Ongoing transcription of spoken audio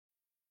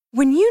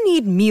When you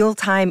need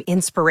mealtime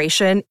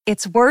inspiration,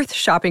 it's worth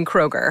shopping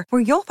Kroger,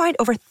 where you'll find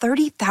over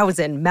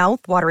 30,000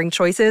 mouth-watering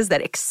choices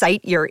that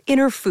excite your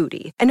inner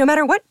foodie. And no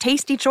matter what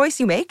tasty choice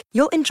you make,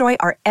 you'll enjoy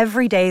our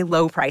everyday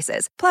low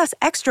prices, plus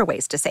extra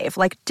ways to save,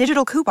 like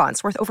digital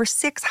coupons worth over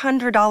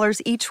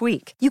 $600 each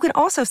week. You can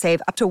also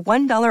save up to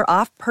 $1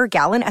 off per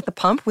gallon at the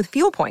pump with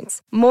fuel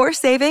points. More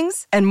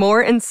savings and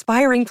more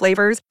inspiring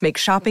flavors make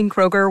shopping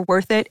Kroger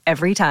worth it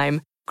every time.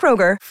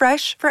 Kroger,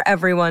 fresh for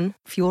everyone.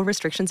 Fuel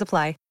restrictions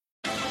apply.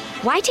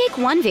 Why take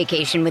one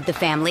vacation with the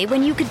family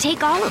when you could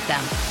take all of them?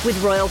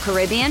 With Royal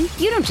Caribbean,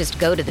 you don't just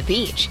go to the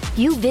beach.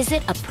 You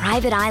visit a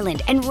private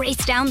island and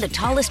race down the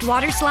tallest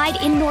water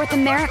slide in North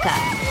America.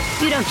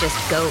 You don't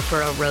just go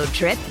for a road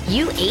trip.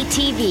 You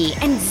ATV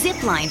and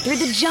zip line through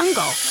the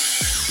jungle.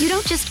 You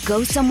don't just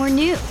go somewhere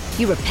new.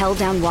 You rappel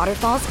down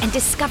waterfalls and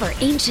discover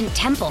ancient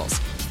temples.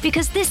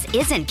 Because this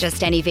isn't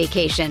just any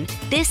vacation.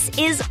 This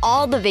is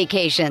all the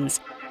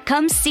vacations.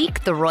 Come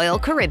seek the Royal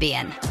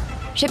Caribbean.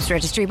 Ships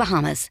Registry,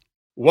 Bahamas.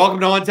 Welcome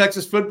to On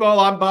Texas Football.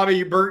 I'm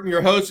Bobby Burton,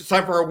 your host. It's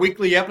time for our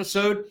weekly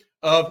episode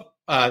of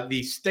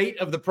the State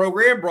of the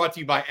Program, brought to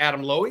you by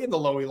Adam Lowy and the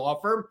Lowy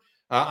Law Firm.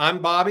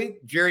 I'm Bobby,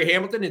 Jerry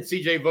Hamilton, and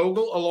CJ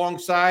Vogel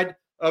alongside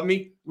of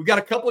me. We've got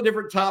a couple of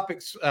different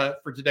topics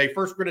for today.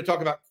 First, we're going to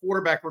talk about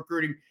quarterback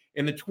recruiting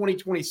in the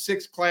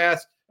 2026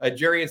 class.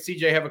 Jerry and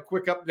CJ have a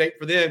quick update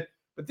for them.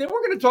 But then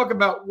we're going to talk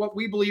about what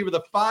we believe are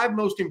the 5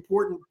 most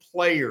important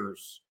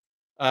players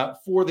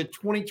for the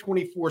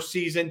 2024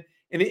 season.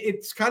 And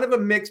it's kind of a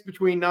mix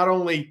between not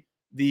only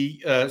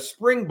the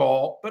spring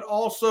ball, but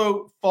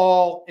also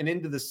fall and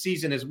into the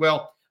season as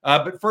well.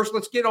 But first,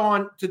 let's get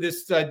on to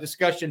this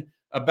discussion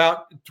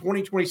about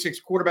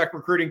 2026 quarterback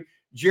recruiting.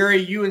 Jerry,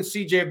 you and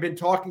CJ have been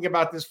talking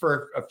about this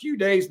for a few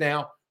days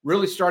now,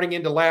 really starting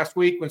into last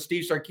week when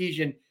Steve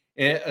Sarkisian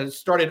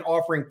started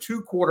offering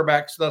 2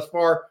 quarterbacks thus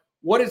far.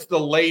 What is the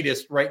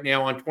latest right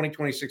now on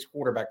 2026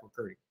 quarterback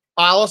recruiting?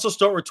 I'll also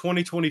start with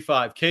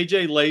 2025.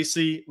 KJ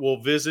Lacey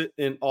will visit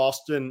in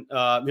Austin.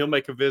 He'll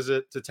make a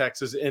visit to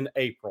Texas in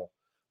April.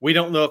 We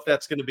don't know if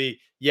that's going to be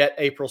yet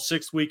April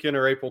 6th weekend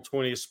or April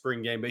 20th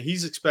spring game, but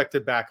he's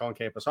expected back on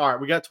campus. All right,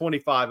 we got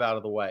 25 out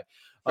of the way.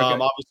 Okay.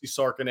 Obviously,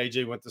 Sark and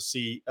AJ went to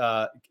see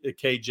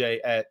KJ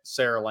at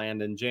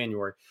Saraland in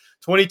January.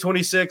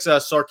 2026,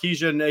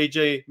 Sarkisian and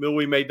AJ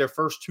Milwee made their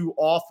first 2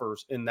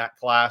 offers in that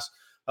class.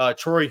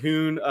 Troy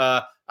Hoon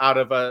out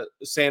of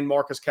San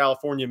Marcos,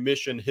 California,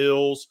 Mission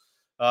Hills,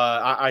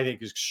 I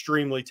think is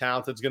extremely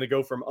talented. Is going to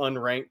go from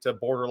unranked to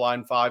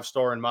borderline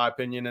 5-star, in my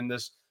opinion, in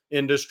this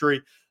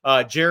industry.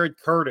 Jared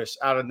Curtis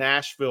out of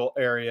Nashville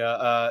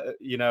area,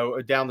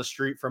 down the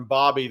street from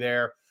Bobby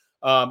there.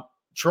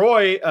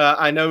 Troy,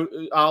 I know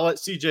I'll let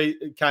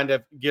CJ kind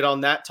of get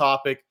on that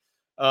topic,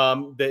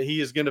 that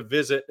he is going to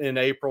visit in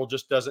April,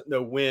 just doesn't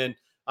know when.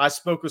 I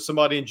spoke with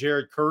somebody in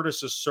Jared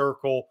Curtis's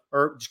circle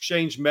or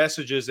exchanged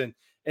messages, and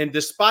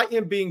despite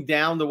him being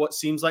down to what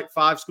seems like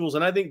 5 schools,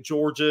 and I think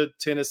Georgia,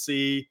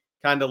 Tennessee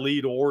kind of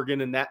lead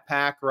Oregon in that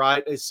pack,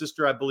 right? His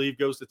sister, I believe,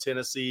 goes to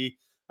Tennessee,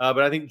 but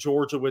I think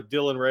Georgia with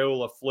Dylan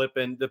Raiola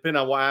flipping,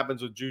 depending on what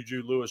happens with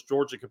Juju Lewis,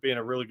 Georgia could be in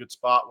a really good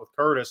spot with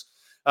Curtis.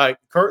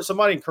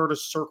 Somebody in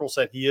Curtis' circle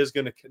said he is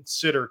going to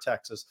consider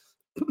Texas.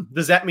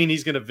 Does that mean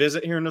he's going to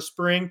visit here in the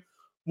spring?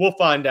 We'll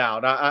find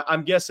out.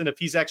 I'm guessing if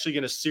he's actually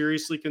going to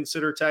seriously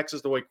consider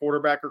Texas the way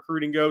quarterback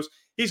recruiting goes,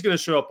 he's going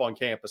to show up on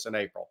campus in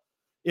April.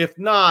 If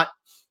not,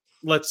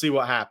 let's see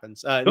what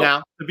happens.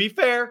 Now, to be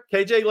fair,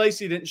 KJ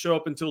Lacey didn't show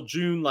up until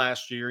June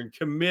last year and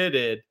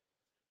committed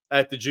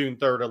at the June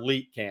 3rd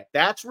elite camp.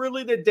 That's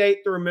really the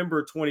date to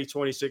remember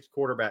 2026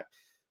 quarterback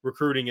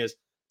recruiting is.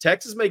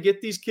 Texas may get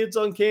these kids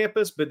on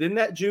campus, but in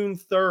that June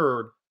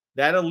 3rd,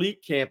 that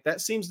elite camp,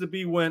 that seems to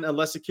be when,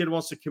 unless a kid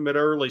wants to commit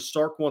early,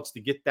 Stark wants to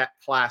get that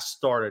class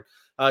started.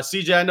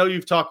 CJ, I know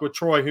you've talked with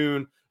Troy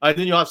Hoon.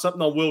 Then you'll have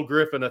something on Will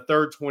Griffin, a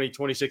third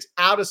 2026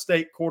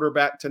 out-of-state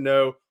quarterback to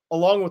know,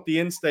 along with the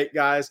in-state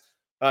guys,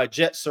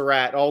 Jet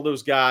Surratt, all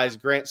those guys,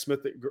 Grant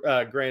Smith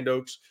at Grand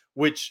Oaks,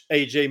 which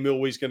A.J.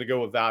 Milwee's going to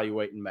go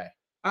evaluate in May.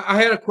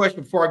 I had a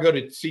question before I go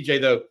to CJ,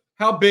 though.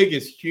 How big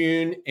is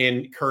Hune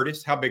and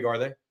Curtis? How big are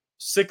they?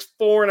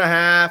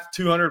 6'4.5",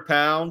 200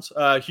 pounds.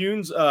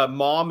 Hune's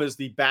mom is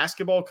the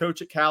basketball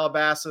coach at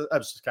Calabasas,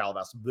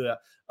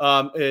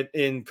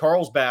 in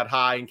Carlsbad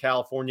High in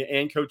California,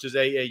 and coaches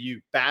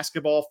AAU.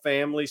 Basketball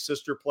family.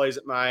 Sister plays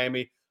at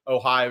Miami,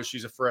 Ohio.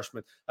 She's a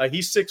freshman.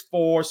 He's 6'4",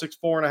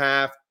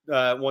 6'4.5",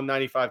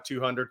 195,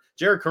 200.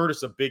 Jared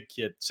Curtis, a big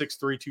kid, 6'3",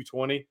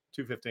 220,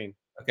 215.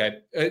 Okay.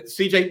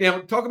 CJ,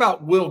 now talk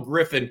about Will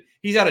Griffin.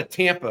 He's out of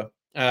Tampa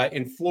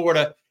in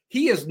Florida.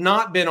 He has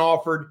not been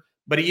offered,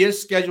 but he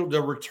is scheduled to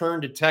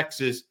return to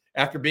Texas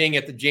after being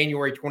at the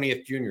January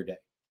 20th Junior Day.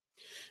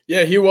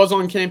 Yeah, he was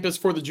on campus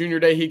for the junior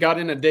day. He got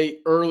in a day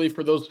early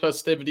for those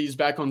festivities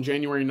back on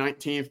January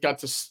 19th. Got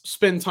to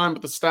spend time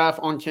with the staff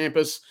on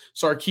campus.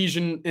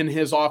 Sarkisian in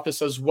his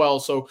office as well.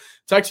 So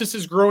Texas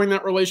is growing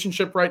that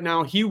relationship right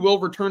now. He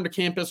will return to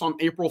campus on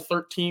April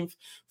 13th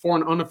for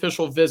an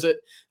unofficial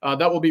visit.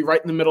 That will be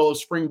right in the middle of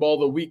spring ball,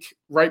 the week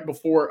right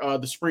before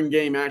the spring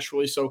game,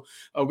 actually. So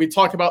we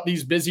talk about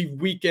these busy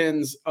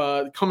weekends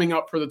coming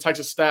up for the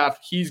Texas staff.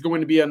 He's going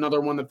to be another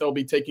one that they'll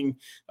be taking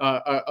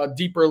a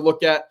deeper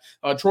look at.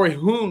 Troy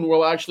Hoon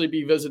will actually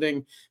be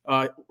visiting.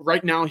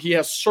 Right now, he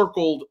has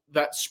circled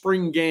that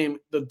spring game,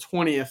 the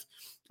 20th,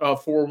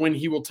 for when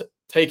he will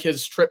take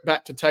his trip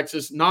back to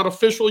Texas. Not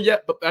official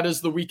yet, but that is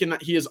the weekend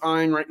that he is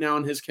eyeing right now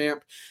in his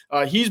camp.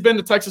 He's been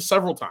to Texas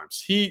several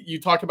times. You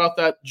talk about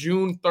that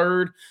June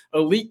 3rd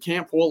elite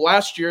camp. Well,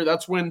 last year,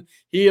 that's when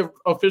he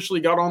officially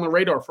got on the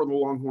radar for the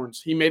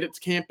Longhorns. He made it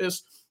to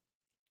campus,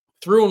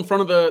 threw in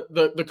front of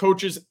the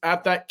coaches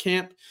at that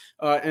camp,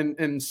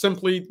 and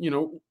simply,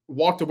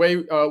 walked away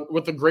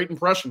with a great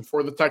impression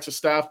for the Texas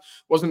staff.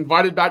 Was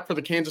invited back for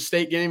the Kansas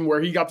State game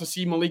where he got to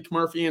see Malik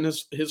Murphy in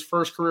his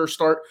second career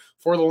start,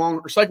 for the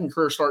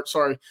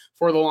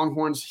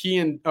Longhorns. He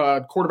and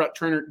quarterback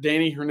trainer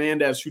Danny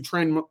Hernandez, who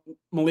trained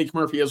Malik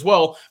Murphy as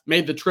well,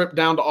 made the trip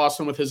down to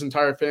Austin with his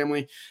entire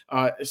family.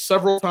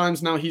 Several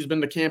times now he's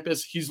been to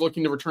campus. He's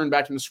looking to return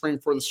back in the spring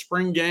for the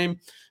spring game.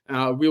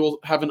 We will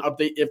have an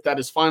update if that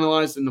is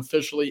finalized and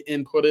officially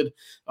inputted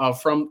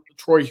from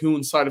Troy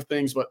Hoon's side of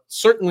things, but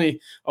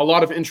certainly a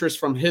lot of interest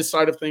from his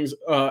side of things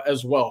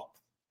as well.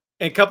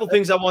 And a couple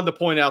things I wanted to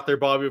point out there,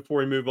 Bobby, before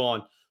we move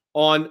on.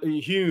 On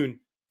Hoon,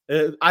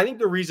 I think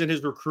the reason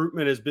his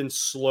recruitment has been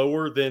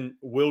slower than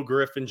Will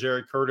Griffin,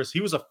 Jerry Curtis,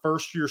 he was a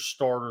first-year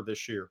starter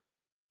this year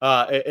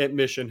at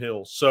Mission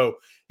Hills. So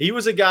he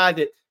was a guy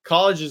that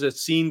colleges had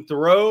seen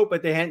throw,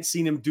 but they hadn't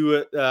seen him do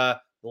it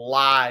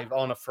live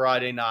on a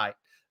Friday night.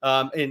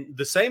 And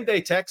the same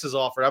day Texas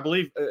offered, I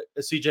believe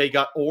CJ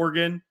got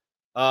Oregon,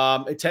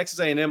 and Texas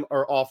A&M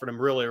offered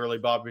him really early,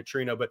 Bobby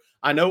Petrino. But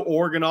I know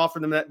Oregon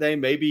offered him that day,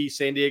 maybe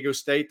San Diego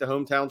State, the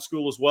hometown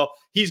school as well.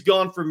 He's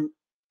gone from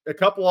a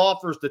couple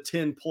offers to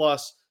 10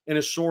 plus in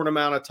a short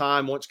amount of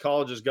time once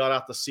colleges got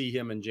out to see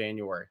him in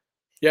January.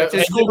 Yeah,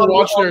 the school to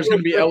watch there is going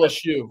to be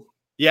LSU.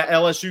 Yeah,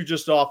 LSU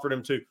just offered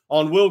him too.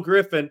 On Will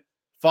Griffin,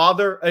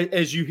 father,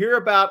 as you hear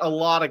about a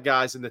lot of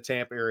guys in the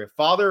Tampa area,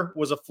 father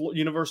was a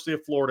University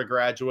of Florida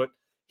graduate.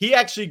 He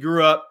actually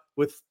grew up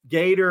with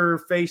gator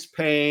face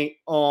paint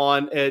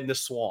on in the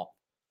swamp.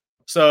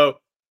 So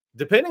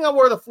depending on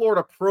where the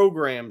Florida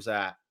program's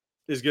at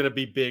is going to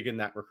be big in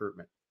that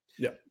recruitment.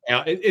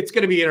 Yeah, it's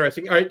going to be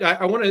interesting. All right,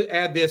 I want to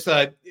add this.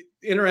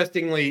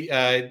 Interestingly,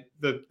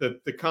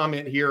 the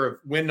comment here of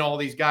when all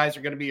these guys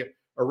are going to be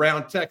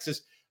around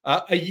Texas.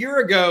 A year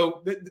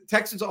ago,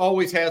 Texas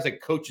always has a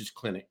coaches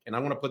clinic, and I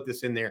want to put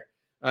this in there.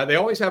 They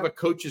always have a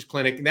coaches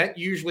clinic, and that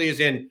usually is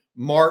in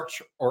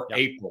March or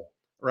April,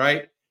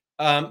 right?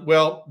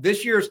 Well,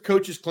 this year's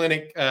coaches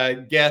clinic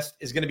guest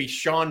is going to be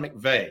Sean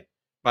McVay,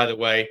 by the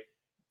way.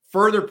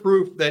 Further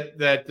proof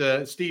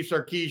that Steve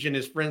Sarkisian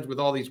is friends with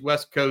all these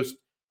West Coast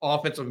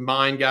offensive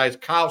mind guys.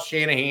 Kyle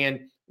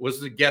Shanahan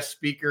was the guest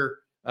speaker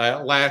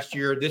last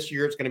year. This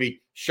year, it's going to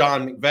be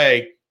Sean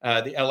McVay,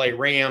 the LA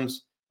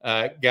Rams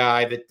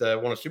guy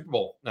that won a Super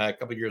Bowl a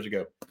couple of years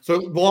ago. So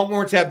the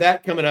Longhorns have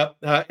that coming up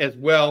as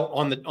well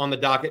on the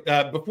docket.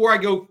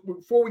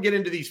 Before we get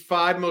into these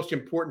 5 most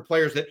important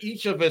players that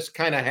each of us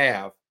kind of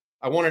have,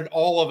 I wanted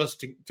all of us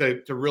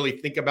to really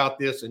think about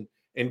this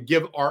and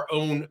give our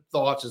own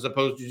thoughts as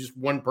opposed to just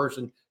one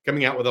person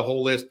coming out with a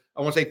whole list.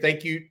 I want to say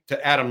thank you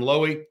to Adam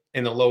Lowy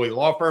and the Lowy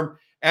Law Firm.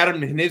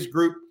 Adam and his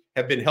group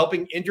have been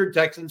helping injured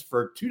Texans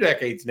for 2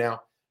 decades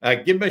now.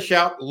 Give them a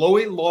shout,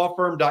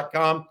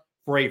 LowyLawFirm.com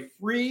for a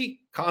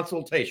free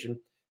consultation.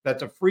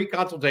 That's a free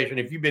consultation.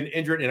 If you've been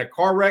injured in a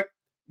car wreck,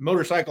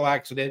 motorcycle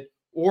accident,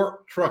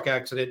 or truck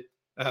accident,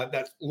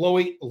 that's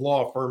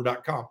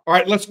LowyLawFirm.com. All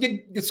right, let's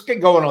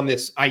get going on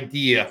this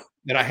idea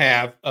that I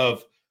have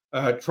of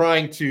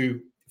trying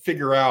to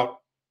figure out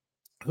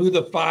who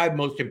the 5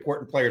 most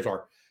important players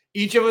are.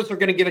 Each of us are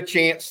going to get a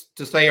chance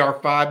to say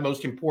our 5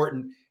 most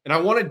important, and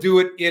I want to do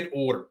it in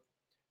order.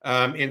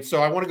 And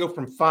so I want to go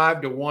from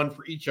 5 to 1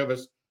 for each of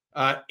us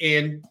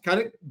and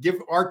kind of give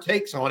our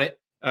takes on it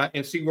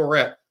and see where we're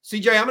at.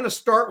 CJ, I'm going to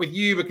start with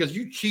you because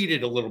you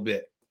cheated a little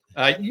bit.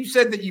 You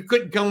said that you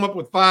couldn't come up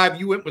with 5.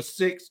 You went with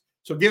 6.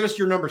 So give us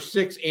your number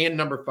 6 and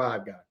number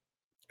 5 guy.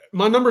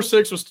 My number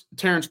 6 was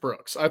Terrence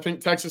Brooks. I think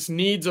Texas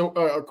needs a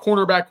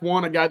cornerback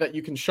one, a guy that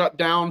you can shut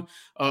down,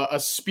 a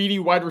speedy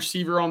wide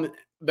receiver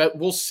that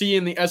we'll see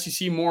in the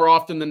SEC more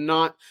often than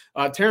not.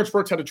 Terrence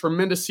Brooks had a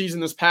tremendous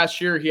season this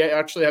past year. He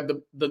actually had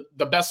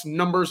the best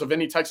numbers of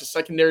any Texas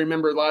secondary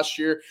member last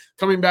year,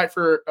 coming back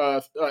for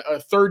a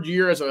third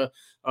year as a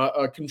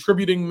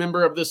contributing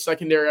member of this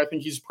secondary. I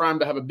think he's primed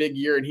to have a big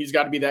year, and he's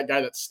got to be that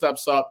guy that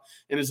steps up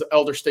and is the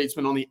elder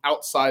statesman on the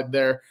outside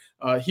there.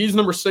 He's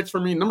number 6 for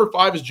me. Number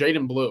 5 is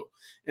Jaden Blue.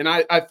 And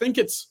I think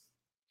it's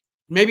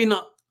maybe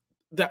not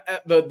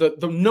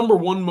the number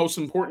 1 most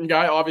important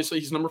guy.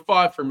 Obviously, he's number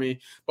 5 for me.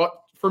 But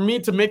for me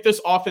to make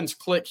this offense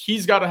click,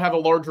 he's got to have a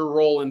larger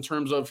role in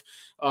terms of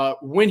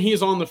when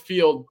he's on the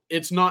field.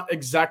 It's not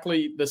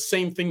exactly the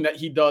same thing that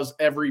he does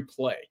every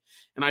play.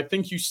 And I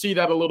think you see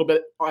that a little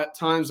bit at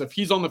times. If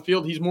he's on the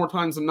field, he's more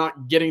times than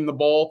not getting the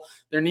ball.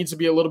 There needs to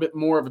be a little bit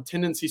more of a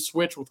tendency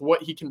switch with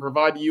what he can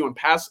provide to you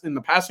in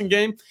the passing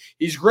game.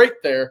 He's great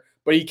there,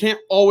 but he can't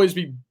always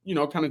be,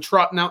 kind of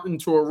trotting out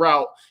into a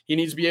route. He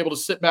needs to be able to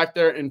sit back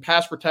there and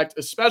pass protect,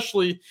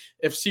 especially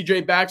if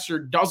CJ Baxter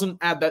doesn't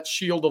add that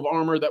shield of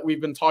armor that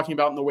we've been talking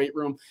about in the weight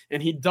room,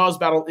 and he does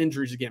battle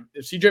injuries again.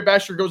 If CJ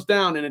Baxter goes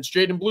down and it's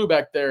Jaden Blue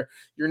back there,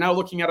 you're now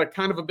looking at a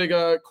kind of a big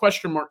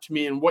question mark to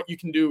me and what you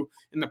can do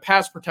in the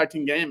pass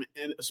protecting game,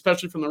 and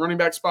especially from the running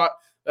back spot.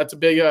 That's a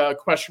big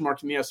question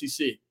mark in the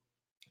SEC.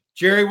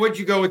 Jerry, what'd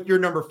you go with your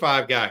number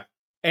 5 guy?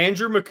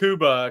 Andrew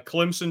Makuba,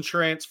 Clemson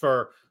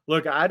transfer.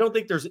 Look, I don't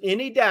think there's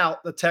any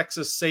doubt the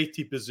Texas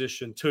safety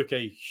position took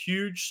a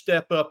huge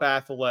step up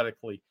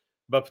athletically,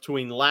 but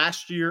between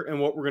last year and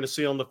what we're going to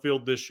see on the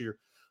field this year,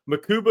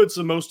 Makuba's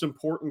the most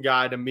important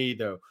guy to me,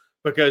 though,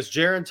 because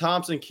Jaron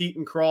Thompson,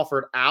 Keaton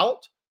Crawford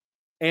out,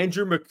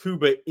 Andrew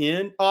Makuba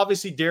in.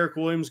 Obviously, Derek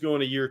Williams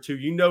going a year or two.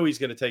 He's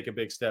going to take a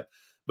big step.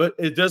 But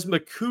does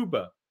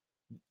Makuba,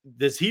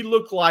 does he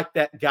look like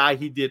that guy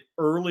he did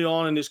early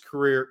on in his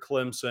career at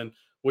Clemson,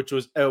 which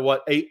was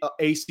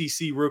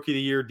ACC Rookie of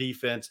the Year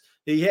defense?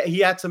 He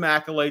had some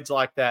accolades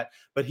like that,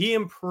 but he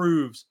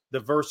improves the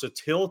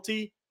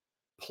versatility,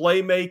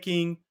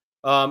 playmaking,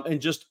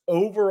 and just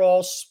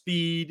overall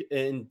speed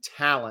and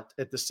talent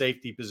at the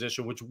safety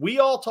position, which we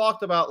all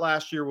talked about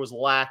last year was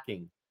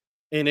lacking,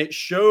 and it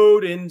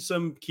showed in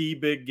some key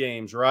big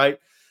games, right?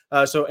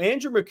 So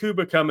Andrew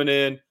Makuba coming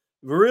in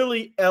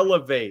really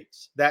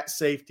elevates that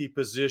safety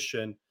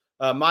position.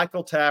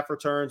 Michael Taft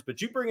returns,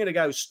 but you bring in a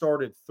guy who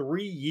started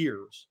 3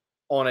 years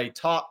on a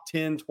top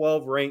 10,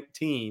 12 ranked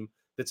team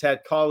that's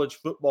had college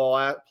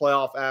football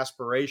playoff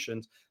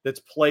aspirations, that's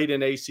played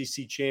in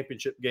ACC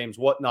championship games,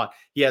 whatnot.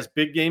 He has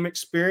big game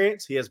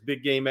experience. He has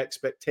big game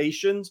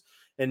expectations.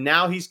 And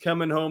now he's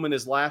coming home in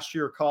his last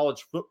year of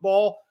college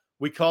football.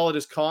 We call it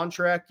his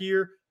contract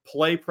year.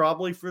 Play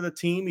probably for the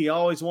team he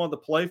always wanted to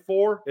play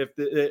for. If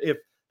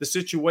the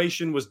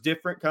situation was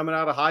different coming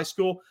out of high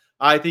school,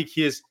 I think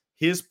his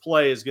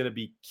play is going to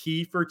be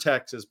key for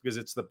Texas because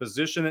it's the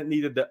position that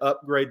needed to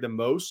upgrade the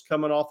most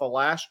coming off of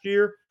last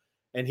year,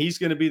 and he's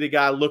going to be the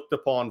guy looked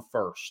upon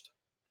first.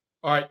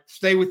 All right,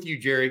 stay with you,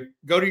 Jerry.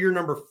 Go to your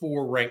number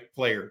 4 ranked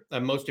player, the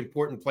most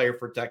important player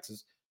for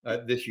Texas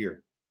this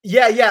year.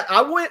 Yeah,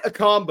 I went a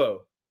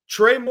combo.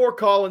 Trey Moore,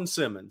 Colin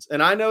Simmons,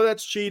 and I know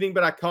that's cheating,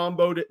 but I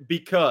comboed it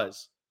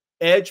because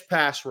edge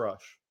pass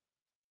rush.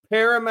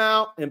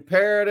 Paramount,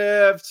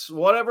 imperatives,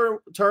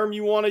 whatever term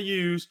you want to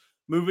use,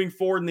 moving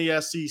forward in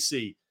the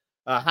SEC.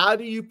 How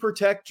do you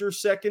protect your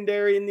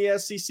secondary in the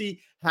SEC?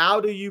 How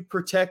do you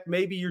protect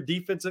maybe your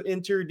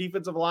interior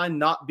defensive line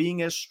not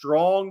being as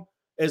strong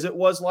as it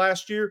was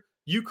last year?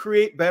 You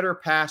create better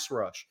pass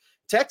rush.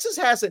 Texas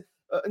has it.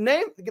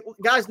 Name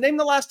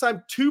the last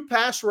time 2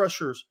 pass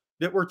rushers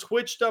that were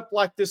twitched up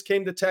like this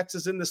came to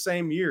Texas in the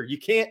same year. You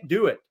can't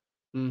do it.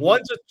 Mm-hmm.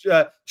 One's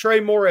Trey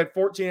Moore had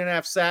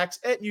 14.5 sacks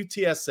at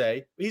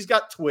UTSA. He's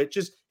got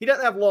twitches. He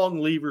doesn't have long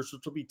levers,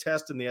 which will be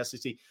tested in the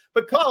SEC.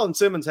 But Colin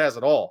Simmons has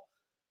it all.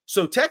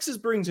 So Texas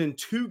brings in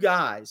 2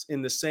 guys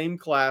in the same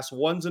class.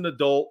 One's an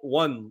adult.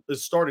 One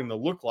is starting to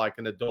look like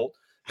an adult.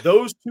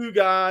 Those 2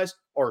 guys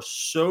are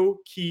so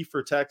key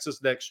for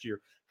Texas next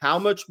year. How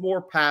much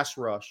more pass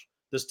rush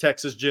does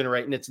Texas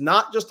generate? And it's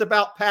not just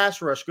about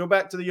pass rush. Go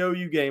back to the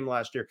OU game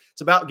last year.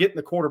 It's about getting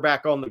the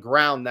quarterback on the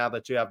ground now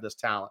that you have this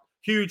talent.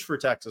 Huge for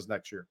Texas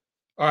next year.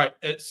 All right,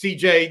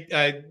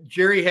 CJ,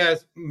 Jerry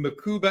has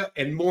Makuba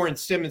and Moore and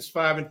Simmons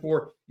 5 and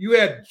 4. You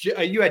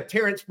had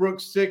Terrence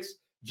Brooks 6,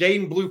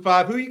 Jaden Blue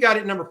 5. Who you got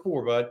at number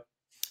 4, bud?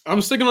 I'm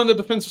sticking on the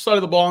defensive side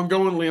of the ball. I'm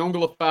going Leonga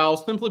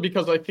Lafau simply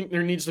because I think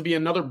there needs to be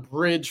another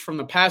bridge from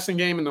the passing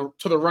game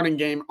to the running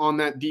game on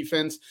that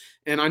defense.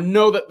 And I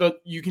know that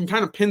you can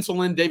kind of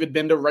pencil in David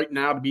Benda right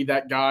now to be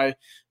that guy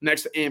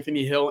next to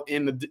Anthony Hill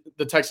in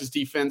the Texas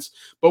defense.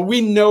 But we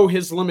know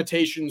his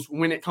limitations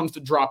when it comes to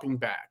dropping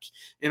back.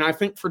 And I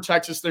think for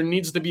Texas, there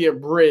needs to be a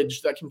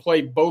bridge that can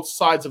play both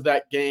sides of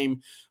that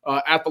game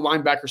at the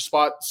linebacker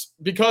spots,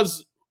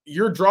 because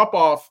your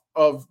drop-off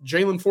of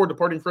Jalen Ford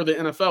departing for the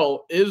NFL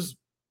is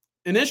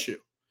an issue.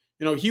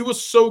 He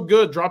was so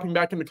good dropping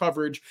back into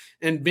coverage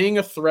and being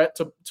a threat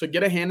to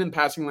get a hand in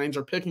passing lanes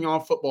or picking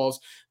off footballs.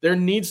 There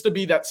needs to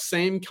be that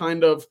same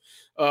kind of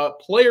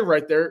player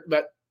right there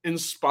that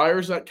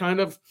inspires that kind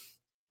of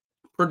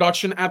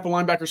production at the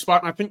linebacker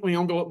spot. And I think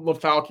Leonga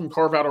Lafau can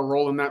carve out a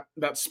role in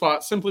that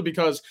spot simply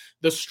because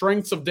the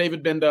strengths of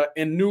David Benda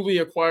and newly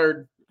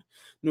acquired,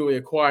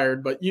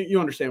 but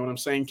you understand what I'm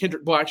saying,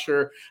 Kendrick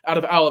Blackshear out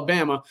of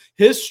Alabama,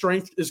 his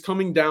strength is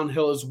coming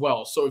downhill as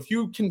well. So if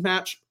you can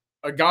match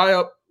a guy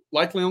up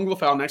like Leonga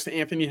Lafau next to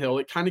Anthony Hill,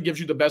 it kind of gives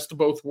you the best of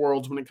both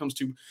worlds when it comes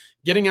to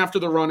getting after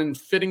the run and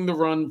fitting the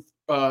run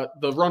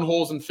the run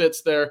holes and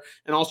fits there,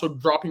 and also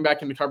dropping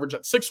back into coverage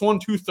at 6'1",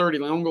 230.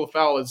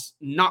 Leongo is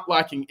not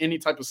lacking any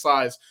type of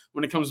size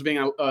when it comes to being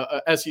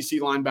a SEC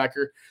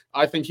linebacker.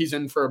 I think he's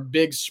in for a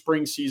big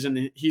spring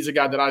season. He's a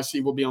guy that I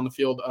see will be on the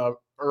field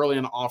early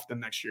and often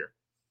next year.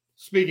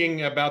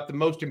 Speaking about the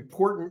most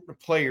important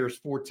players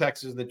for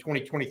Texas in the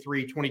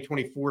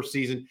 2023-2024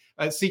 season,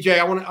 CJ,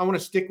 I want to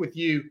stick with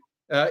you.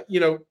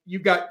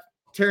 You've got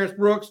Terrence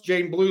Brooks,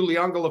 Jaden Blue,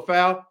 Leongo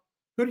Lafau.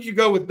 Who did you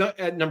go with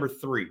at number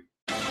 3?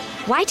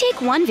 Why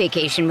take one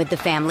vacation with the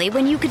family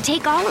when you could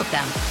take all of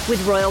them?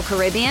 With Royal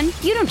Caribbean,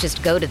 you don't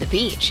just go to the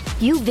beach.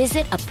 You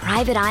visit a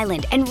private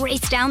island and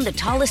race down the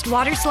tallest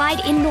water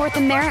slide in North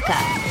America.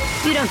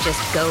 You don't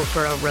just go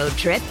for a road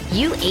trip.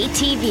 You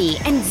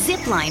ATV and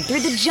zip line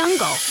through the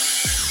jungle.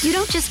 You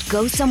don't just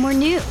go somewhere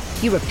new.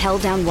 You rappel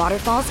down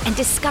waterfalls and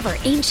discover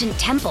ancient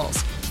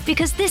temples.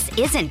 Because this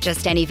isn't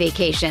just any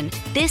vacation.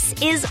 This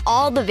is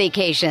all the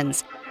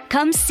vacations.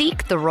 Come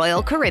seek the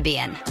Royal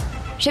Caribbean.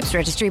 Ships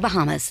Registry,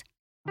 Bahamas.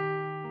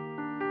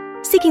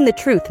 Seeking the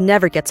truth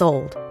never gets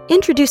old.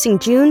 Introducing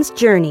June's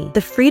Journey,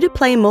 the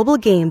free-to-play mobile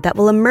game that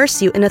will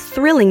immerse you in a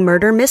thrilling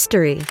murder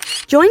mystery.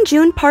 Join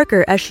June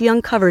Parker as she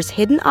uncovers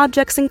hidden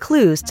objects and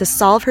clues to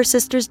solve her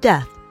sister's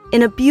death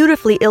in a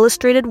beautifully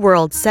illustrated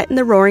world set in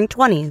the Roaring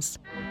 '20s.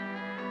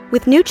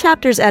 With new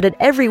chapters added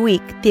every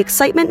week, the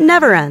excitement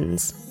never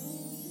ends.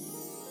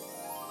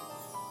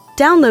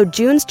 Download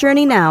June's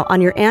Journey now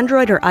on your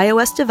Android or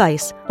iOS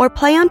device, or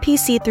play on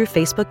PC through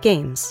Facebook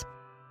Games.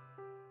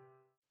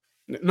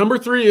 Number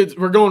 3 is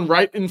we're going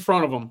right in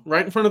front of him,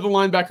 right in front of the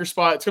linebacker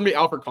spot. It's going to be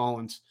Alfred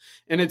Collins.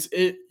 And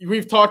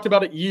we've talked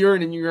about it year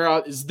in and year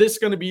out. Is this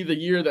going to be the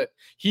year that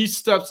he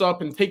steps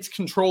up and takes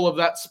control of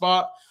that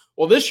spot?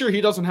 Well, this year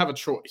he doesn't have a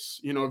choice.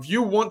 If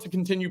you want to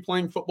continue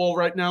playing football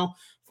right now,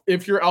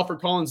 if you're Alfred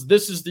Collins,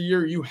 this is the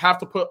year you have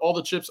to put all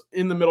the chips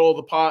in the middle of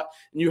the pot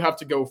and you have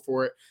to go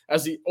for it.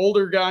 As the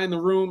older guy in the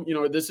room,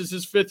 this is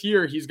his 5th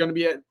year. He's going to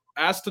be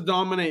asked to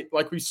dominate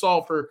like we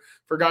saw for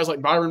guys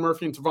like Byron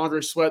Murphy and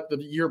Tavondre Sweat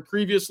the year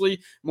previously,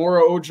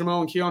 Moro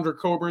Ojimo and Keandre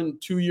Coburn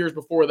 2 years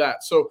before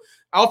that. So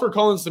Alfred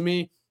Collins, to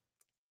me,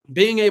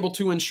 being able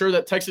to ensure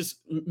that Texas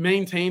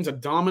maintains a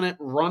dominant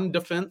run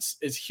defense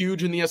is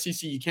huge in the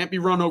SEC. You can't be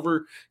run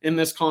over in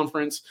this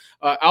conference.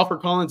 Alfred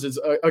Collins is,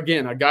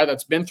 again, a guy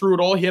that's been through it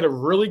all. He had a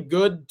really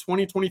good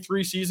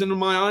 2023 season in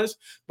my eyes,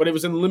 but it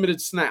was in limited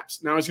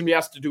snaps. Now he's going to be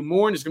asked to do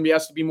more, and he's going to be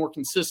asked to be more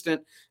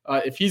consistent.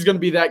 If he's going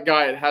to be that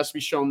guy, it has to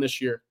be shown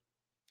this year.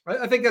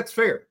 I think that's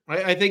fair.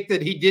 I think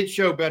that he did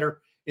show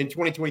better in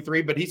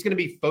 2023, but he's going to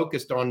be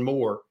focused on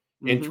more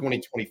in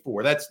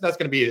 2024. That's going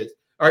to be it.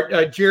 All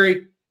right,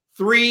 Jerry,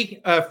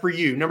 3 for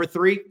you. Number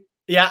 3.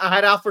 Yeah, I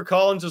had Alfred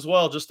Collins as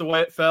well, just the way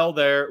it fell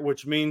there,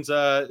 which means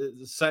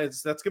that's going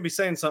to be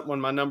saying something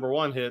when my number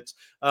 1 hits.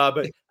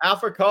 But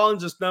Alfred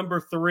Collins is number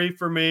 3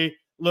 for me.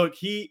 Look,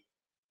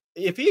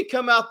 if he had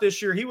come out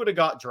this year, he would have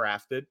got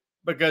drafted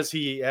because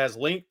he has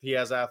length, he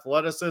has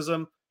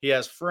athleticism, he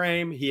has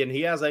frame,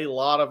 he has a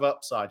lot of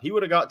upside. He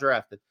would have got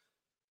drafted.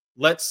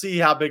 Let's see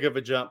how big of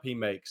a jump he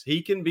makes.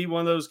 He can be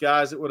one of those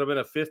guys that would have been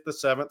a 5th to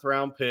 7th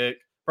round pick,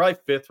 probably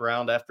 5th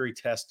round after he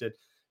tested.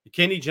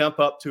 Can he jump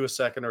up to a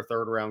 2nd or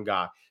 3rd round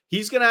guy?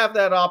 He's going to have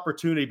that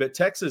opportunity, but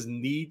Texas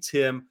needs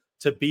him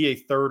to be a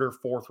 3rd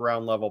or 4th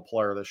round level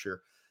player this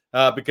year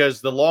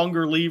because the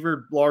longer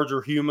levered,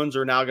 larger humans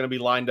are now going to be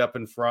lined up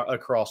in front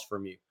across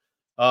from you.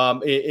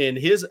 And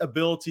his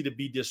ability to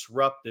be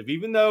disruptive,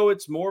 even though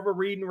it's more of a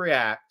read and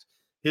react,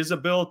 his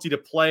ability to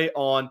play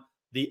on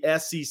the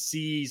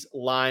SEC's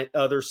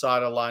other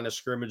side of the line of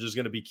scrimmage is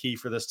going to be key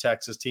for this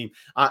Texas team.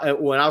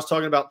 When I was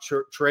talking about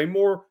Trey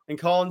Moore and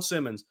Colin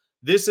Simmons,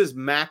 this is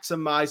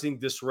maximizing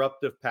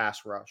disruptive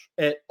pass rush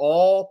at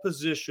all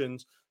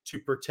positions to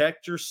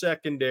protect your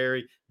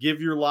secondary, give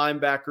your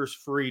linebackers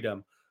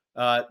freedom.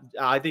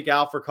 I think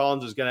Alfred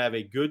Collins is going to have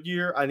a good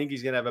year. I think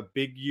he's going to have a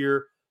big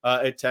year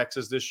at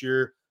Texas this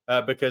year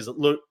because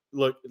look,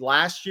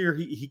 last year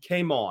he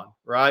came on,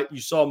 right? You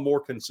saw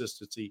more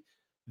consistency.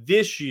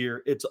 This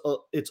year, it's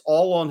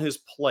all on his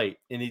plate,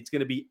 and he's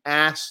going to be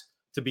asked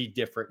to be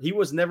different. He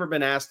was never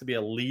been asked to be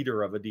a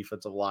leader of a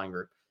defensive line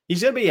group.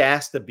 He's going to be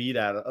asked to be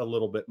that a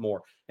little bit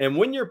more. And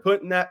when you're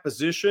put in that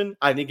position,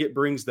 I think it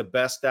brings the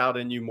best out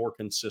in you more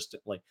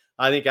consistently.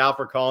 I think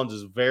Alfred Collins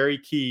is very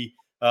key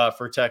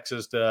for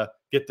Texas to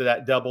get to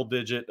that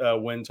double-digit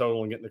win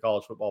total and get in the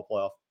college football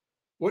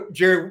playoff.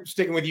 Jerry,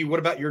 sticking with you, what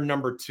about your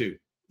number 2?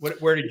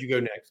 Where did you go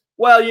next?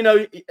 Well,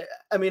 I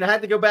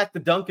had to go back to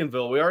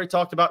Duncanville. We already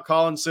talked about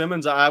Colin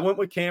Simmons. I went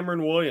with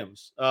Cameron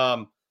Williams.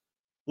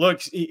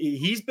 Look,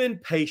 he's been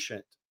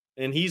patient.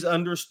 And he's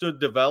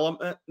understood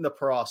development in the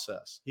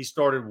process. He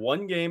started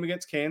 1 game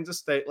against Kansas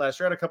State last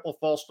year, had a couple of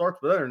false starts,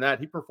 but other than that,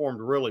 he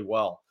performed really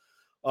well.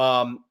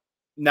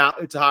 Now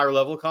it's a higher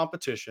level of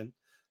competition,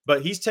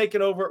 but he's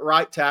taken over at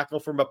right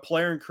tackle from a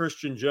player in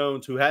Christian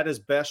Jones who had his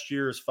best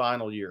year his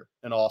final year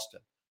in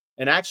Austin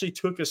and actually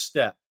took a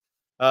step.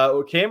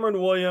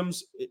 Cameron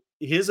Williams,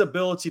 his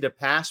ability to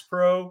pass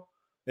pro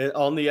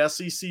on the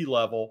SEC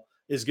level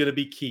is going to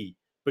be key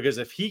because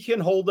if he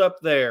can hold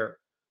up there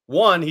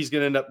one, he's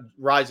going to end up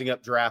rising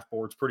up draft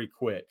boards pretty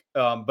quick.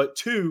 But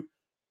two,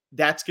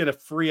 that's going to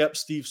free up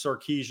Steve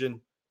Sarkisian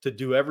to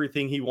do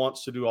everything he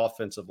wants to do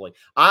offensively.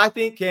 I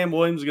think Cam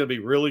Williams is going to be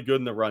really good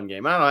in the run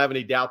game. I don't have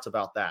any doubts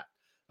about that.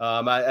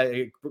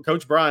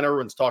 Coach Brian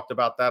Irwin's talked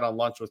about that on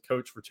Lunch with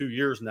Coach for 2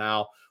 years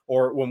now,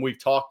 or when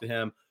we've talked to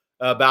him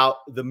about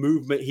the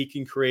movement he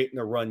can create in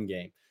the run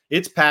game.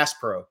 It's pass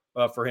pro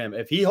for him.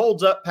 If he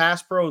holds up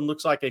pass pro and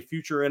looks like a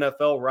future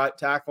NFL right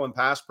tackle and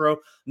pass pro,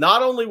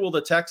 not only will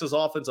the Texas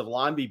offensive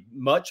line be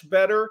much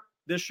better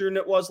this year than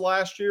it was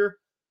last year,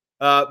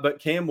 but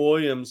Cam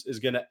Williams is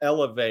going to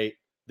elevate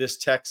this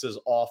Texas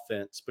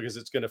offense because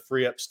it's going to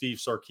free up Steve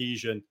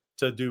Sarkisian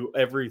to do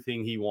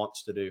everything he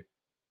wants to do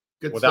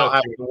without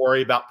having to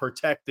worry about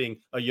protecting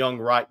a young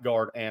right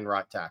guard and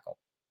right tackle.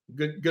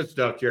 Good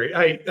stuff, Jerry.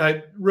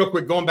 Hey, real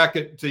quick, going back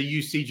to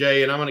you,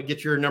 CJ, and I'm going to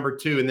get your number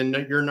 2, and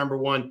then your number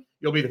 1.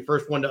 You'll be the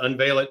first one to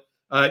unveil it.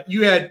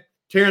 You had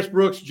Terrence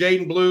Brooks,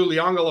 Jaden Blue,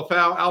 Leonga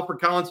Lafau,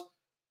 Alfred Collins.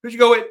 Who'd you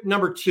go with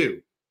number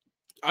 2?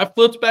 I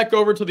flipped back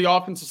over to the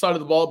offensive side of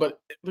the ball, but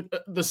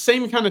the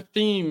same kind of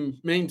theme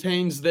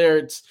maintains there.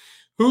 It's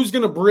who's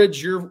going to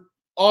bridge your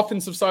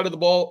offensive side of the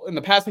ball in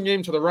the passing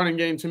game to the running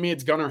game. To me,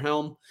 it's Gunnar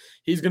Helm.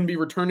 He's going to be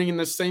returning in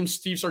the same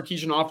Steve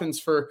Sarkisian offense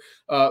for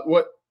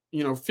what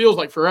feels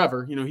like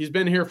forever. He's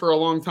been here for a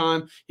long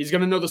time. He's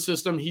going to know the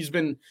system. He's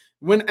been,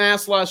 when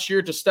asked last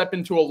year to step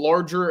into a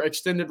larger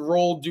extended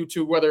role due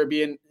to whether it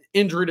be an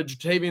injury to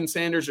Jatavian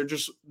Sanders or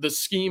just the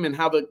scheme and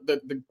how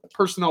the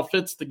personnel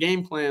fits the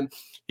game plan,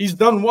 he's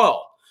done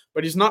well.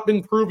 But he's not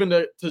been proven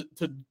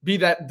to be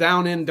that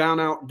down in, down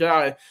out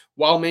guy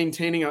while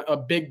maintaining a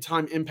big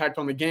time impact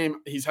on the game.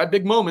 He's had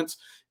big moments.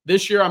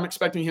 This year, I'm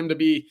expecting him to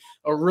be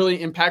a really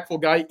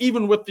impactful guy,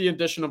 even with the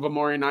addition of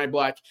Amari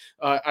Niblack.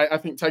 I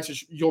think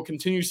Texas, you'll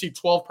continue to see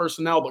 12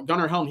 personnel, but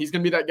Gunnar Helm, he's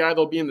going to be that guy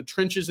that'll be in the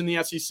trenches in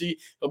the SEC.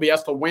 He'll be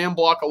asked to wham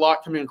block a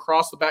lot coming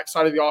across the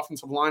backside of the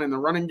offensive line in the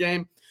running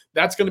game.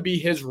 That's going to be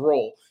his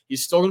role.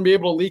 He's still going to be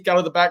able to leak out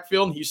of the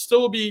backfield, and he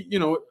still will be,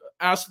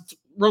 asked to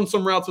run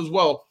some routes as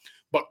well.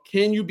 But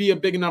can you be a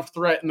big enough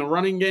threat in the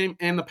running game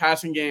and the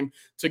passing game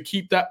to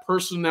keep that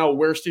personnel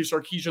where Steve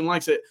Sarkisian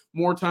likes it?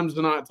 More times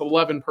than not, it's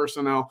 11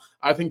 personnel.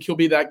 I think he'll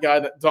be that guy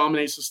that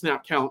dominates the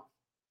snap count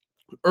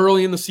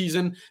early in the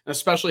season,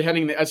 especially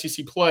heading into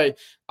SEC play.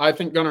 I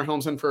think Gunnar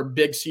Helm's in for a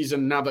big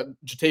season now that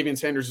Jatavian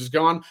Sanders is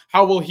gone.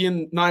 How will he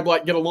and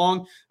Niblack get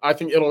along? I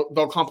think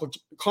they'll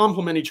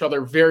complement each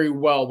other very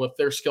well with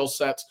their skill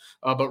sets.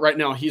 But right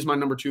now, he's my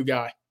number 2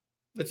 guy.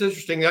 That's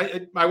interesting.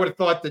 I would have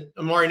thought that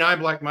Amari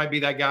Niblack might be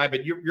that guy,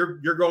 but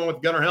you're going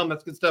with Gunnar Helm.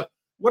 That's good stuff.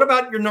 What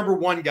about your number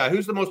 1 guy?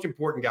 Who's the most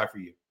important guy for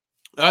you?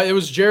 It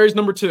was Jerry's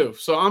number 2.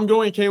 So I'm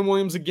going Cam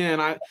Williams again.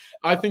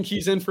 I think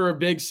he's in for a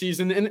big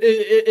season, and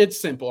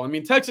it's simple. I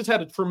mean, Texas had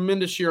a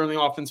tremendous year on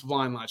the offensive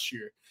line last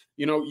year.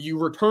 You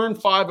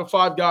returned 5 of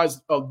 5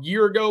 guys a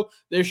year ago.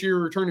 This year,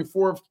 you're returning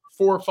 4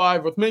 or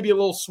 5 with maybe a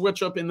little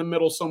switch up in the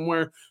middle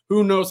somewhere.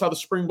 Who knows how the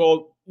spring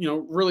ball,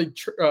 really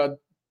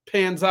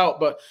pans out.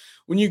 But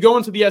when you go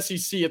into the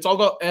SEC, it's all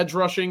about edge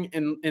rushing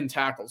and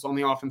tackles on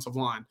the offensive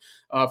line.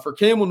 For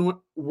Cam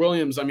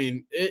Williams, I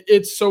mean,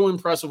 it's so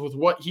impressive with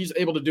what he's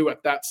able to do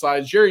at that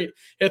size. Jerry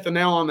hit the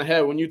nail on the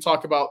head when you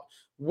talk about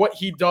what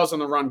he does in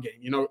the run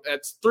game.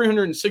 At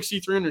 360,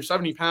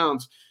 370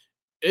 pounds,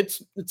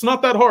 it's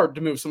not that hard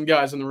to move some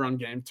guys in the run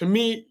game. To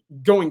me,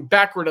 going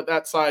backward at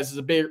that size is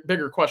a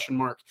bigger question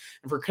mark.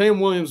 And for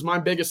Cam Williams, my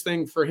biggest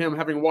thing for him,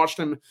 having watched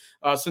him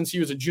since he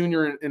was a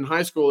junior in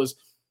high school, is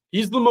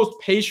he's the most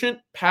patient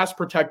pass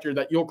protector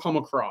that you'll come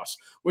across,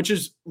 which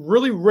is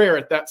really rare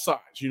at that size.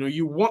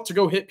 You want to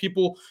go hit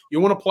people.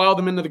 You want to plow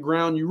them into the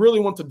ground. You really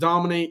want to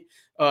dominate,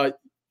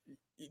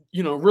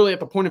 really at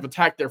the point of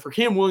attack there. For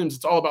Cam Williams,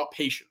 it's all about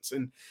patience.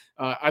 And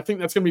I think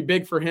that's going to be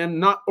big for him,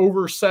 not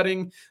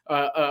oversetting,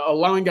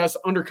 allowing guys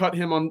to undercut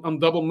him on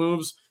double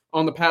moves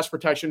on the pass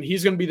protection.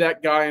 He's going to be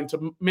that guy. And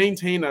to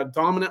maintain a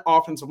dominant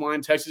offensive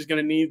line, Texas is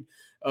going to need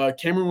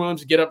Cameron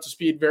Williams to get up to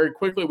speed very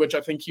quickly, which I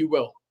think he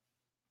will.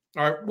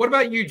 All right. What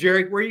about you,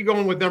 Jerry? Where are you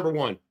going with number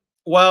 1?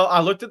 Well,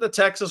 I looked at the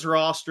Texas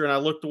roster, and I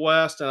looked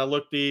west, and I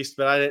looked east,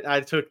 but I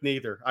took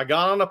neither. I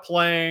got on a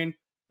plane,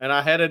 and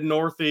I headed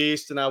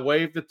northeast, and I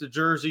waved at the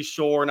Jersey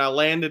Shore, and I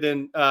landed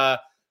in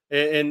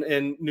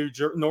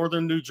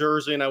northern New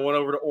Jersey, and I went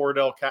over to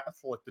Oradell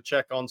Catholic to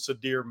check on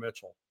Sadir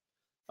Mitchell.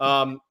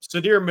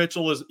 Sadir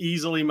Mitchell is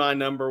easily my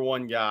number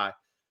 1 guy.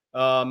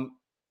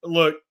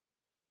 Look,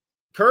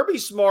 Kirby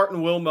Smart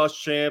and Will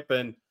Muschamp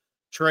and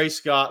Trey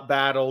Scott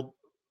battled.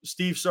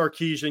 Steve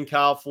Sarkisian,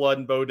 Kyle Flood,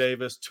 and Bo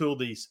Davis till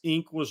the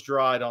ink was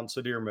dried on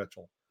Sadir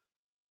Mitchell.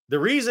 The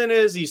reason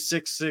is he's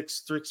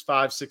 6'6", 6'5",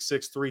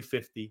 6'6",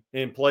 350,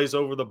 and plays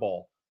over the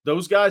ball.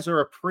 Those guys are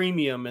a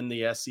premium in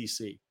the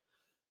SEC.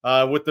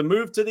 With the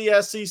move to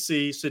the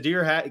SEC,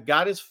 Sadir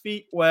got his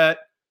feet wet.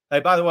 Hey,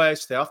 by the way,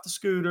 stay off the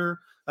scooter.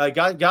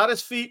 Got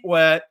his feet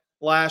wet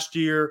last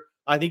year.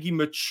 I think he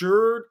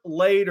matured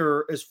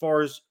later as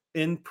far as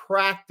in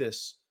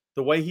practice,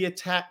 the way he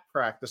attacked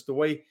practice, the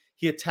way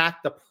he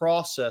attacked the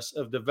process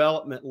of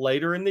development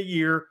later in the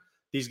year.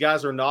 These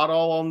guys are not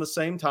all on the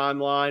same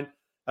timeline.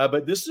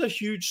 But this is a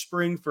huge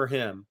spring for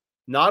him,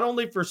 not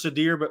only for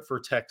Sadir, but for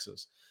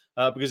Texas.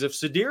 Because if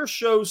Sadir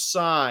shows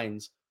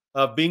signs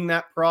of being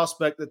that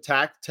prospect that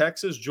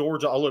Texas,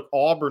 Georgia, look,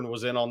 Auburn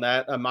was in on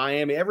that,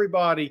 Miami,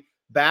 everybody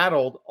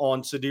battled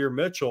on Sadir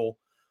Mitchell.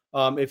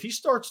 If he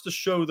starts to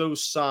show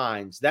those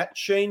signs, that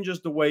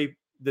changes the way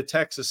the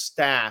Texas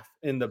staff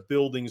in the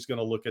building is going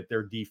to look at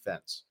their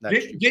defense.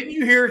 Didn't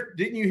you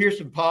hear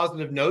some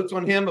positive notes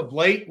on him of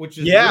late, which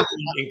is really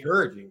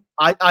encouraging?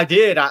 I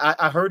did.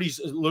 I heard he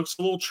looks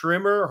a little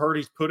trimmer. Heard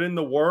he's put in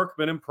the work.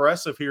 Been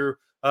impressive here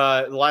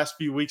the last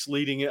few weeks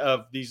leading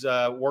of these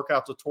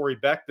workouts with Torrey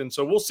Beckton.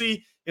 So we'll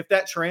see if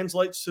that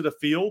translates to the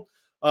field.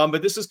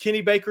 But this is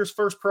Kenny Baker's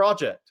first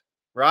project,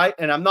 right?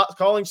 And I'm not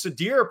calling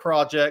Sadir a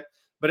project,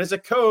 but as a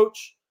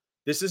coach,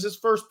 this is his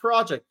first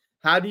project.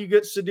 How do you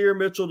get Sadir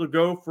Mitchell to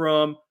go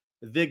from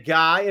the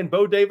guy, and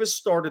Bo Davis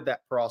started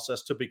that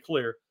process, to be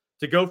clear,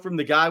 to go from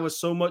the guy with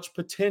so much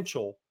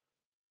potential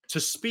to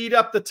speed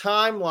up the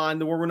timeline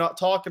to where we're not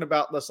talking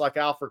about this like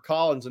Alfred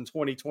Collins in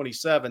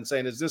 2027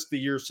 saying, is this the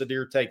year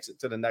Sadir takes it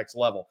to the next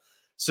level?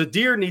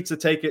 Sadir needs to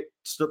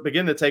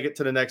begin to take it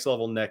to the next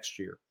level next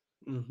year.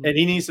 Mm-hmm. And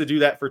he needs to do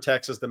that for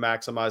Texas to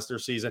maximize their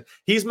season.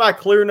 He's my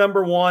clear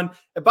number one.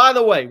 And by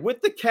the way,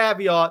 with the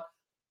caveat,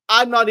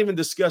 I'm not even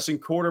discussing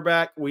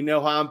quarterback. We know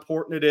how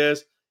important it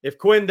is. If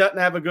Quinn doesn't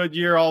have a good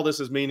year, all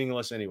this is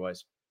meaningless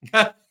anyways.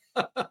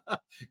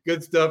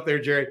 Good stuff there,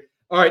 Jerry.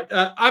 All right,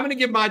 I'm going to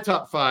give my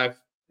top 5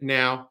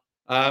 now,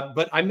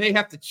 but I may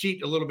have to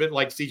cheat a little bit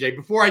like CJ.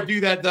 Before I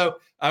do that, though,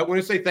 I want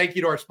to say thank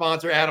you to our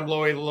sponsor, Adam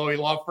Lowy, the Lowy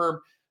Law Firm.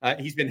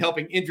 He's been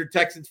helping injured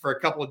Texans for a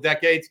couple of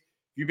decades. If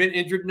you've been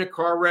injured in a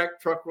car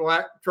wreck, truck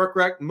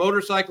wreck,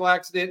 motorcycle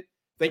accident,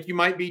 think you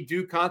might be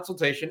due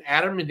consultation,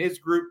 Adam and his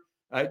group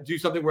do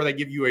something where they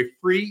give you a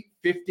free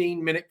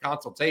 15-minute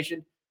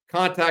consultation.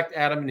 Contact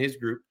Adam and his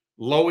group,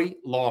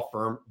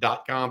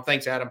 loweylawfirm.com.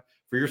 Thanks, Adam,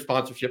 for your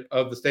sponsorship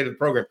of the State of the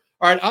Program.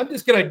 All right, I'm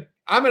going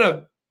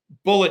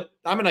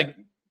to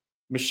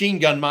machine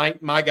gun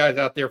my guys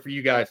out there for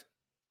you guys.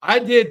 I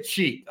did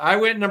cheat. I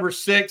went number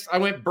 6. I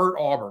went Bert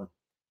Auburn.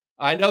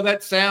 I know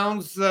that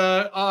sounds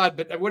odd,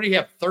 but what do you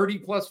have,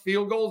 30-plus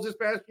field goals this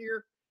past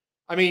year?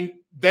 I mean,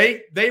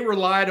 they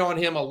relied on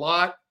him a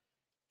lot.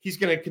 He's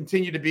going to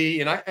continue to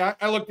be, and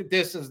I looked at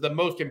this as the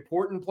most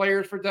important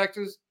players for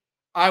Texas.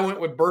 I went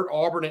with Bert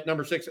Auburn at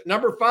number 6. At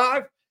number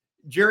 5,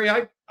 Jerry,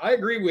 I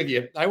agree with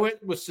you. I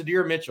went with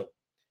Sadir Mitchell.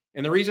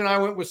 And the reason I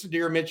went with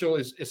Sadir Mitchell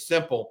is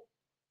simple.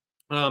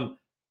 I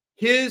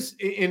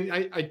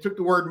took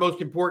the word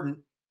most important,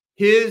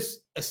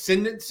 his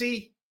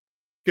ascendancy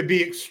could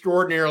be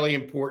extraordinarily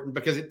important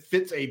because it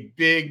fits a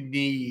big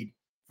need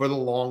for the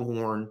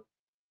Longhorn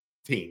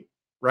team,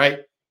 right?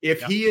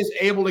 If he is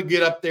able to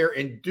get up there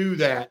and do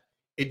that,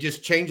 it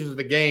just changes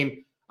the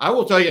game. I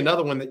will tell you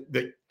another one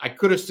that I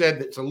could have said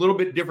that's a little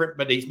bit different,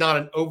 but he's not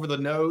an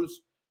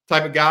over-the-nose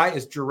type of guy,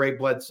 is Jure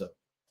Bledsoe.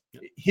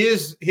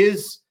 His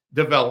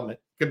development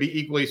could be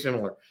equally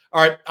similar.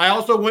 All right, I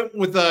also went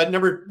with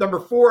number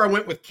 4. I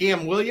went with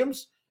Cam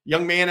Williams,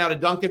 young man out of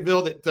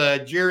Duncanville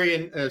that Jerry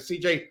and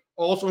CJ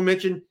also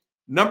mentioned.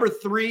 Number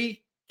 3,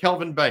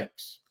 Kelvin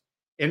Banks.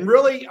 And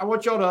really, I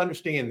want y'all to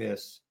understand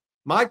this.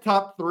 My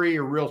top 3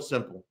 are real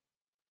simple.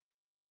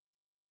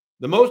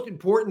 The most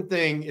important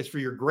thing is for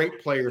your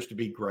great players to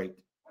be great.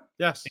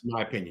 Yes. In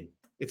my opinion.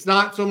 It's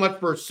not so much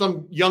for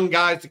some young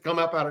guys to come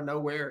up out of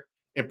nowhere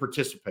and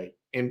participate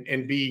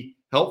and be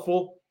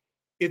helpful.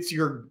 It's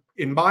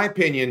in my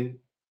opinion,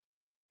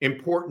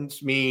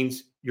 importance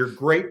means your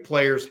great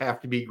players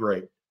have to be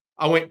great.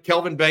 I went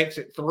Kelvin Banks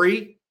at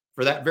 3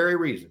 for that very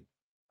reason.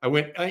 I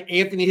went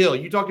Anthony Hill.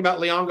 You talked about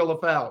Leonga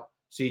LaFau,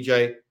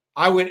 CJ.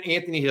 I went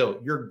Anthony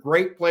Hill. Your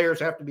great players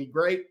have to be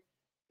great.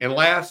 And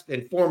last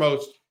and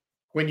foremost,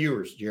 Quinn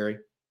Ewers, Jerry.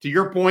 To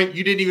your point,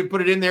 you didn't even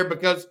put it in there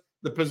because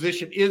the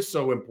position is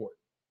so important,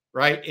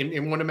 right?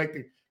 And want to make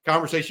the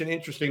conversation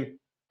interesting.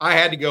 I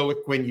had to go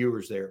with Quinn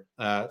Ewers there.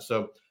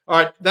 So, all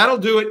right, that'll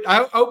do it.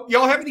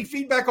 Y'all have any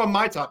feedback on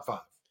my top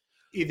 5?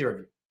 Either of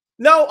you?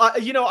 No,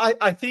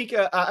 I think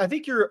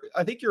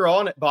you're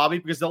on it, Bobby,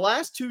 because the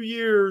last 2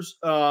 years,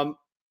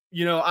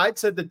 I'd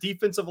said the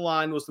defensive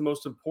line was the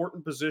most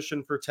important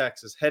position for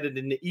Texas headed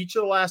into each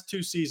of the last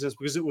 2 seasons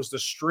because it was the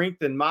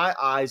strength in my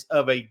eyes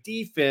of a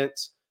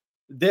defense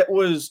that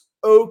was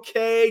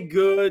okay,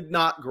 good,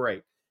 not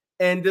great.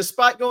 And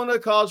despite going to the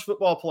college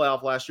football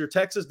playoff last year,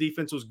 Texas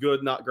defense was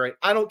good, not great.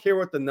 I don't care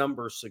what the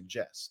numbers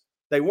suggest.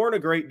 They weren't a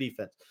great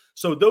defense.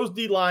 So those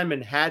D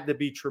linemen had to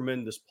be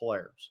tremendous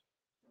players.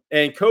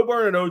 And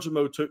Coburn and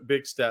Ojimo took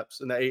big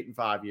steps in the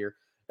 8-5 year.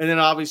 And then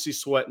obviously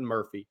Sweat and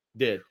Murphy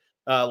did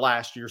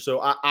last year. So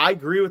I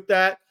agree with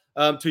that.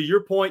 To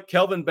your point,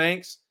 Kelvin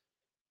Banks,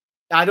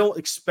 I don't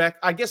expect,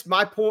 I guess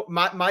my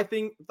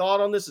thought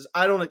on this is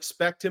I don't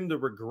expect him to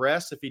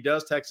regress. If he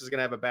does, Texas is going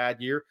to have a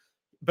bad year.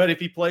 But if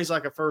he plays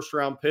like a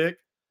first-round pick,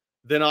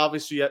 then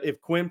obviously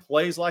if Quinn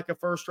plays like a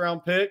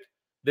first-round pick,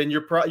 then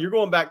you're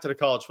going back to the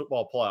college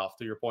football playoff,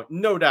 to your point.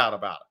 No doubt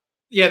about it.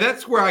 Yeah,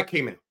 that's where I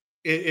came in.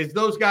 Is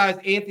those guys,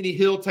 Anthony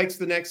Hill takes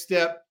the next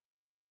step.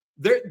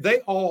 They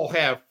all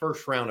have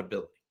first-round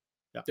ability.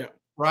 Yeah.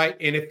 Right.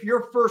 And if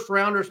your first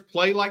rounders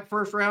play like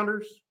first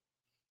rounders,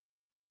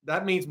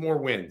 that means more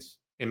wins,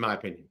 in my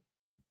opinion.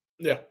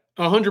 Yeah.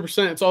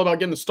 100%. It's all about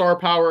getting the star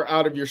power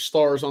out of your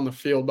stars on the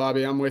field,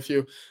 Bobby. I'm with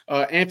you.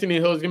 Anthony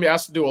Hill is going to be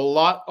asked to do a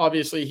lot.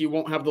 Obviously, he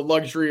won't have the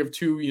luxury of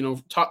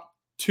top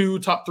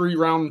 3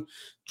 round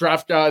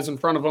draft guys in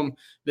front of him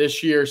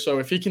this year. So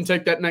if he can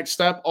take that next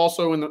step,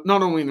 also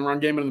not only in the run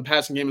game, but in the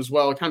passing game as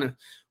well, kind of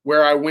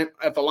where I went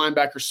at the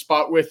linebacker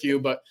spot with you,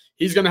 but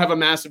he's going to have a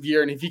massive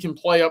year. And if he can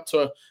play up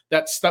to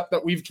that step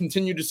that we've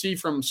continued to see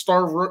from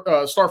star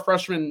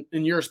freshmen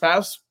in years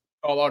past,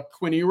 a la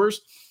Quinn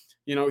Ewers,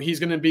 he's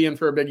going to be in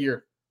for a big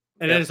year.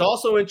 And it's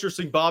also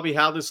interesting, Bobby,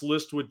 how this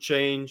list would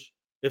change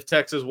if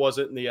Texas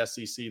wasn't in the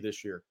SEC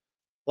this year.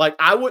 Like,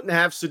 I wouldn't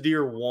have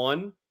Sadir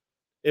 1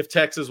 if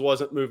Texas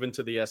wasn't moving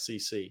to the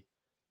SEC. Yeah,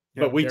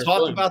 but we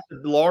talked about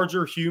the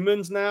larger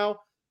humans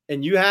now,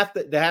 and you have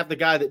to have the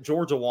guy that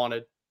Georgia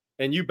wanted,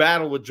 and you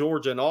battle with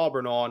Georgia and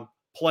Auburn on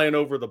playing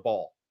over the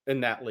ball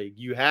in that league.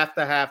 You have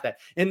to have that.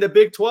 In the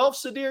Big 12,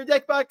 Sadir, they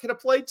could have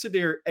played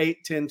Sadir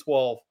 8, 10,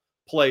 12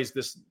 plays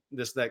this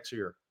next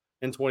year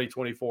in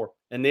 2024.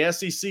 And the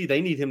SEC, they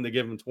need him to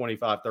give him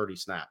 25, 30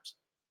 snaps.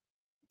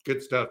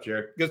 Good stuff,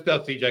 Jared. Good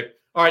stuff, CJ.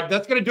 All right,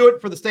 that's going to do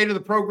it for the state of the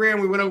program.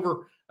 We went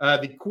over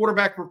the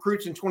quarterback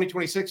recruits in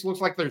 2026. Looks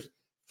like there's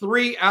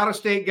 3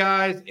 out-of-state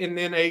guys and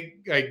then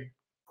a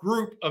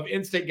group of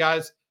in-state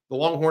guys the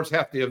Longhorns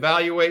have to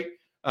evaluate.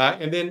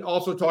 And then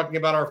also talking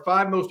about our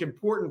 5 most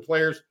important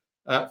players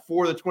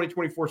for the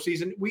 2024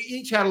 season. We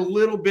each had a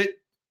little bit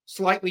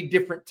slightly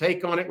different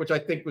take on it, which I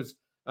think was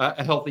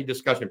a healthy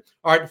discussion.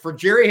 All right, for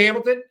Jerry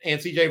Hamilton and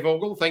CJ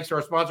Vogel, thanks to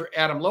our sponsor,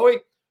 Adam Lowy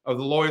of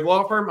the Lowy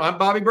Law Firm, I'm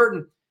Bobby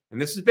Burton,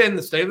 and this has been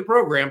the state of the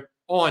program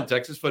on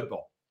Texas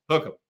football.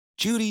 Hook 'em.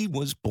 Judy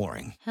was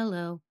boring.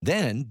 Hello.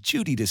 Then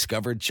Judy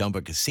discovered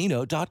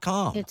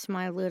ChumbaCasino.com. It's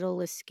my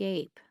little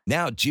escape.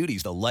 Now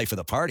Judy's the life of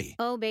the party.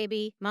 Oh,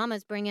 baby,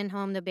 mama's bringing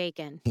home the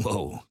bacon.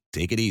 Whoa,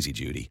 take it easy,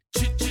 Judy.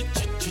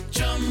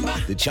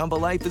 The Chumba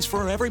life is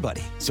for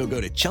everybody. So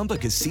go to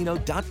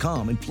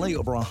ChumbaCasino.com and play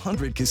over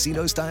 100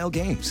 casino-style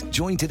games.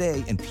 Join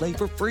today and play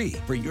for free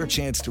for your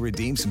chance to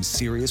redeem some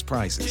serious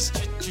prizes.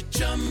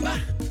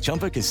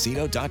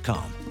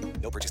 ChumbaCasino.com.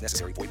 No purchase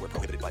necessary. Void where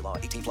prohibited by law.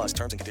 18+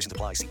 terms and conditions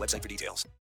apply. See website for details.